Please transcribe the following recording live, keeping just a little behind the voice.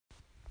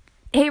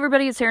Hey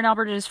everybody, it's Erin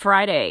Albert. It is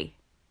Friday,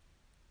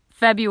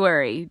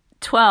 February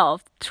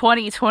 12th,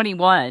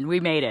 2021.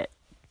 We made it.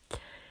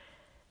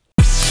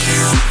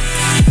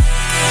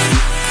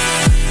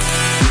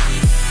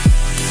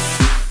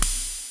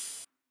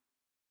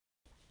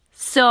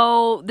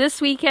 So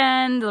this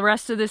weekend, the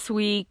rest of this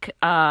week,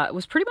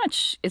 was pretty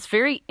much, it's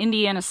very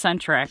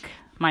Indiana-centric,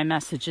 my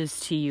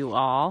messages to you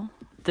all.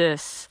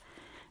 This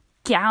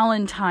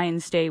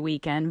Galentine's Day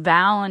weekend,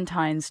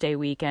 Valentine's Day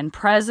weekend,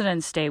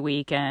 President's Day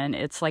weekend.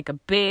 It's like a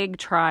big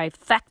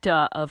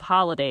trifecta of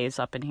holidays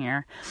up in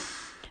here.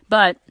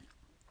 But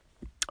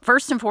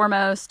first and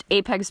foremost,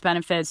 Apex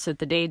Benefits at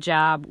the day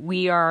job.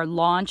 We are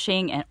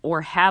launching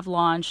or have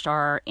launched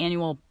our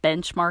annual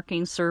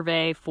benchmarking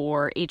survey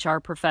for HR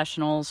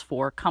professionals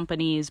for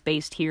companies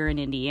based here in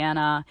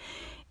Indiana.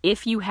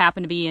 If you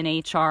happen to be in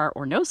HR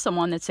or know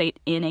someone that's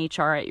in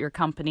HR at your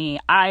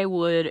company, I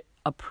would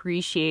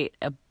appreciate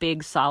a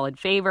big solid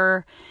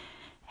favor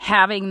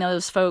having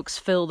those folks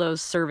fill those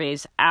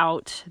surveys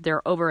out.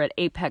 They're over at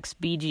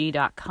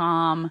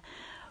apexbg.com.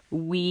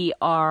 We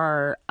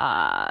are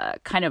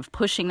kind of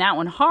pushing that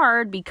one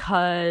hard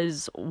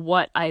because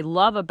what I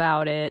love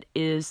about it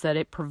is that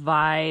it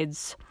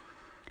provides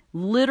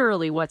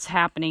literally what's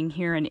happening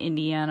here in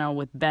Indiana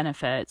with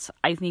benefits.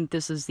 I think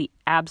this is the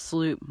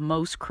absolute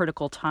most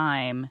critical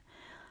time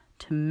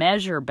to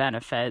measure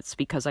benefits,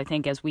 because I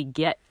think as we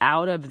get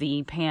out of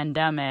the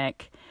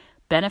pandemic,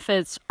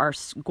 benefits are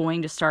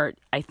going to start,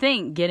 I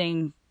think,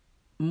 getting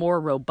more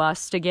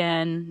robust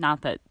again.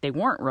 Not that they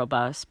weren't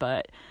robust,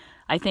 but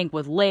I think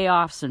with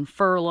layoffs and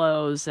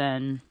furloughs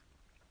and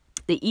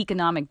the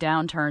economic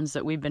downturns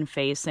that we've been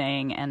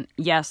facing, and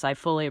yes, I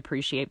fully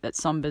appreciate that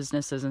some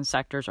businesses and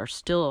sectors are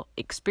still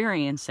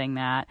experiencing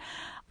that.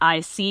 I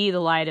see the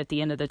light at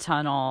the end of the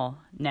tunnel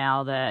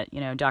now that,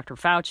 Dr.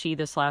 Fauci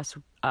this last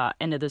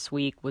end of this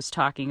week was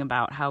talking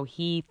about how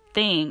he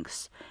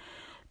thinks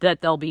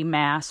that there'll be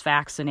mass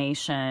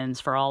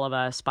vaccinations for all of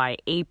us by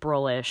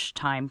April-ish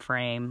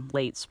timeframe,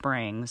 late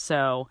spring.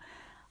 So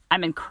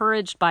I'm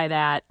encouraged by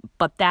that,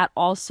 but that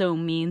also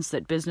means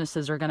that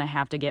businesses are going to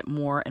have to get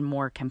more and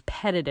more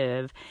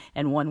competitive,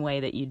 and one way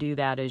that you do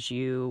that is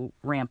you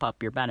ramp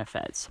up your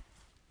benefits.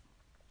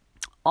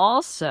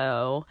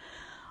 Also,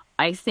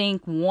 I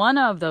think one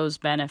of those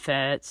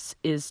benefits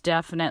is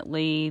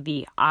definitely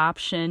the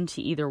option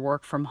to either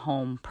work from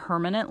home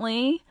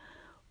permanently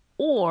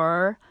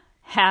or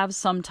have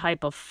some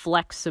type of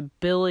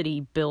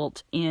flexibility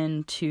built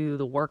into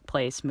the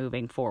workplace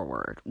moving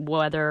forward,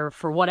 whether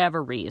for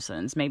whatever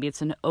reasons. Maybe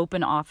it's an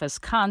open office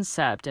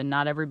concept and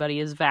not everybody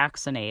is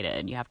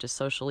vaccinated. You have to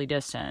socially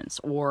distance,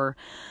 or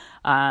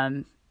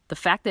the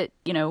fact that,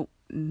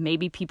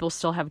 maybe people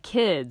still have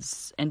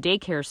kids and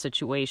daycare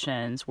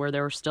situations where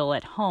they're still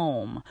at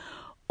home,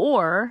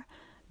 or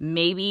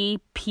maybe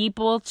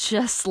people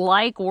just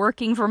like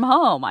working from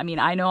home. I mean,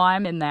 I know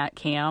I'm in that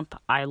camp.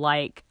 I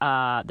like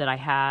that I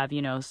have,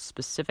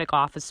 specific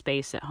office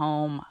space at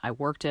home. I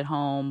worked at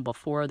home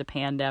before the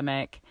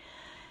pandemic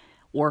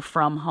or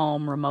from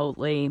home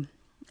remotely.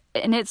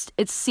 And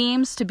it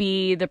seems to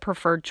be the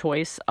preferred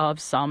choice of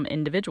some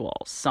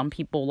individuals. Some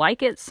people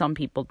like it, some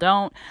people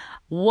don't.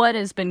 What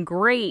has been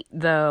great,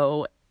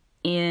 though,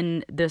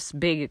 in this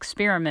big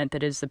experiment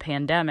that is the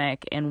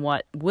pandemic, and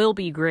what will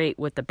be great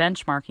with the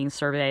benchmarking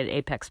survey at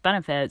Apex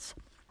Benefits,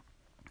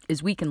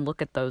 is we can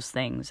look at those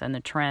things and the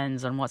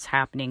trends and what's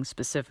happening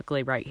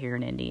specifically right here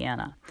in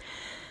Indiana.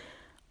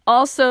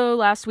 Also,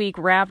 last week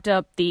wrapped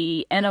up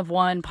the N of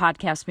One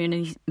podcast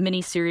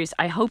mini-series.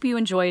 I hope you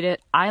enjoyed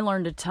it. I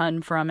learned a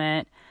ton from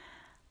it.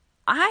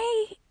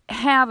 I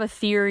have a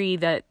theory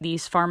that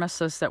these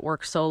pharmacists that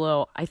work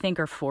solo, I think,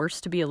 are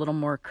forced to be a little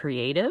more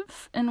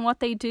creative in what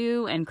they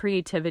do. And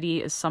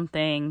creativity is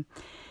something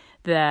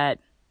that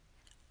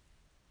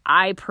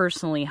I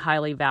personally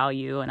highly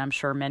value, and I'm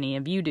sure many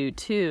of you do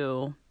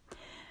too.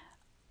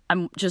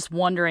 I'm just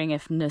wondering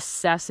if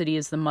necessity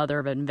is the mother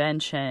of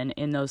invention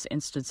in those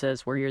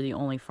instances where you're the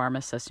only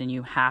pharmacist and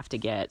you have to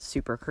get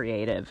super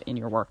creative in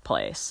your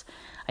workplace.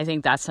 I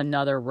think that's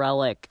another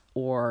relic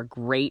or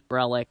great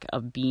relic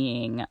of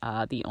being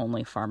the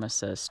only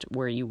pharmacist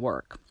where you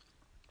work.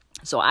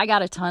 So I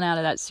got a ton out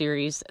of that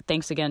series.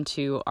 Thanks again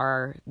to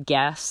our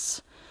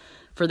guests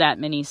for that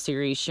mini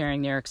series,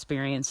 sharing their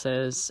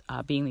experiences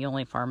being the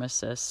only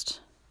pharmacist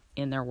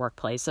in their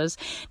workplaces.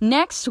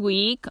 Next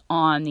week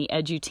on the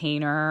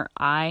Edutainer,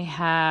 I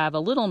have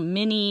a little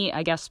mini,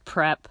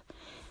 prep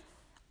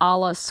a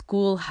la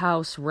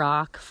Schoolhouse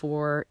Rock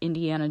for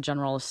Indiana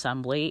General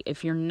Assembly.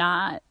 If you're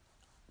not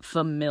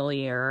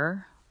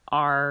familiar,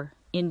 our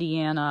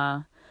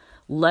Indiana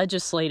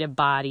legislative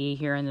body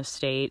here in the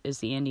state is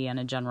the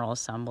Indiana General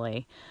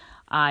Assembly.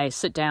 I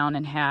sit down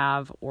and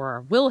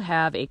will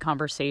have a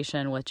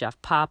conversation with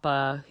Jeff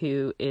Papa,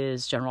 who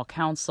is General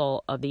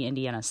Counsel of the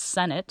Indiana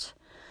Senate.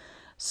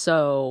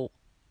 So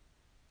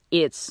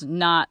it's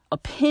not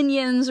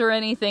opinions or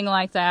anything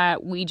like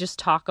that. We just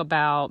talk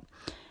about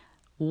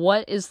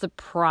what is the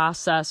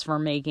process for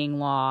making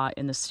law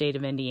in the state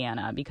of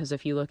Indiana. Because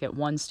if you look at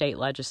one state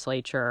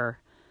legislature,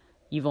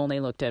 you've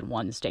only looked at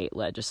one state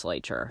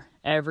legislature.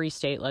 Every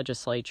state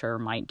legislature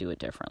might do it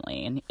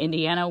differently. In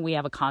Indiana, we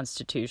have a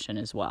constitution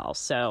as well.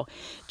 So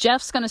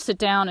Jeff's going to sit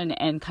down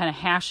and kind of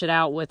hash it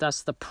out with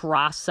us, the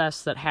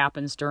process that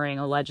happens during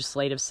a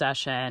legislative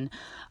session,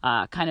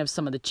 kind of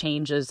some of the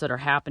changes that are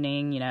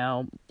happening,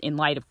 in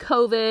light of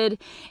COVID.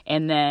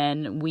 And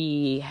then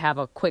we have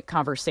a quick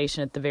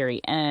conversation at the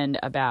very end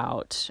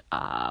about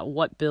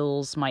what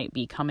bills might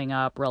be coming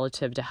up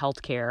relative to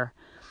healthcare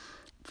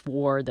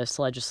for this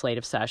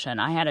legislative session.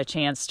 I had a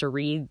chance to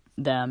read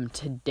them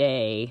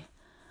today,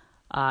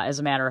 as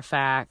a matter of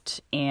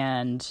fact,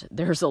 and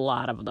there's a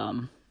lot of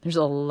them. There's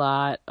a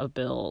lot of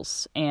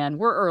bills, and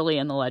we're early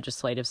in the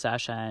legislative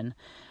session,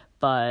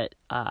 but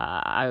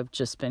I've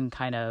just been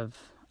kind of,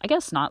 I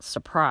guess, not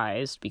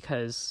surprised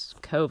because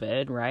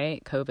COVID,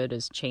 right? COVID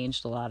has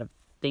changed a lot of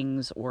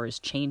things, or is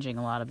changing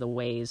a lot of the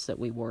ways that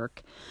we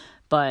work,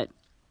 but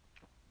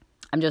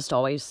I'm just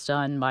always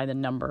stunned by the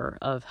number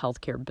of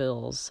healthcare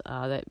bills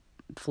that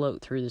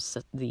float through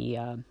the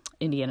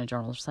Indiana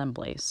General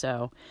Assembly.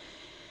 So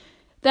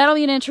that'll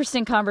be an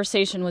interesting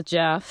conversation with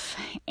Jeff.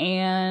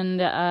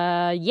 And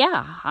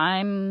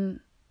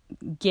I'm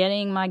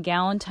getting my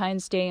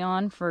Galentine's Day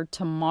on for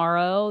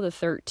tomorrow, the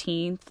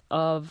 13th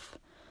of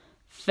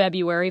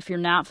February. If you're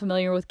not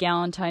familiar with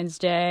Galentine's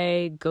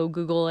Day, go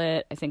Google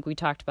it. I think we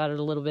talked about it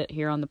a little bit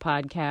here on the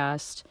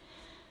podcast.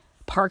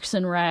 Parks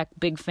and Rec,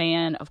 big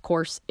fan. Of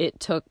course, it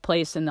took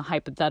place in the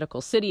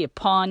hypothetical city of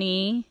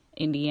Pawnee,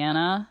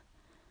 Indiana.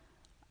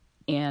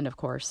 And of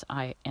course,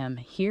 I am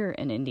here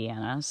in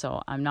Indiana,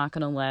 so I'm not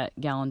going to let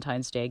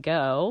Galentine's Day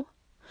go.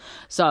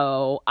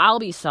 So I'll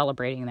be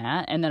celebrating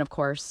that. And then, of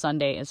course,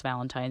 Sunday is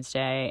Valentine's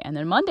Day. And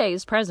then Monday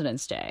is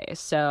President's Day.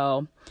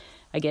 So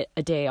I get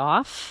a day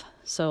off.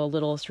 So a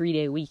little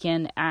 3-day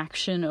weekend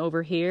action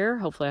over here.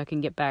 Hopefully I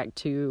can get back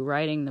to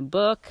writing the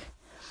book.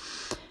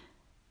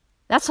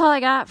 That's all I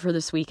got for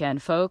this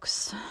weekend,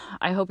 folks.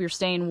 I hope you're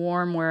staying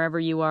warm wherever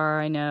you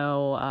are. I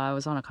know I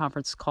was on a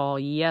conference call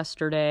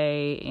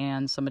yesterday,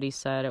 and somebody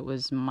said it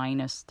was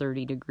minus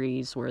 30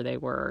 degrees where they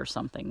were, or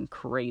something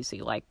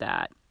crazy like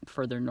that,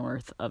 further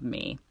north of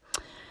me.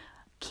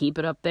 Keep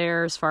it up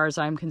there as far as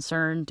I'm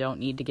concerned.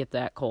 Don't need to get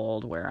that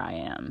cold where I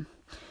am.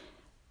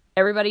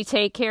 Everybody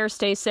take care,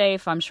 stay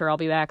safe. I'm sure I'll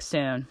be back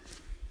soon.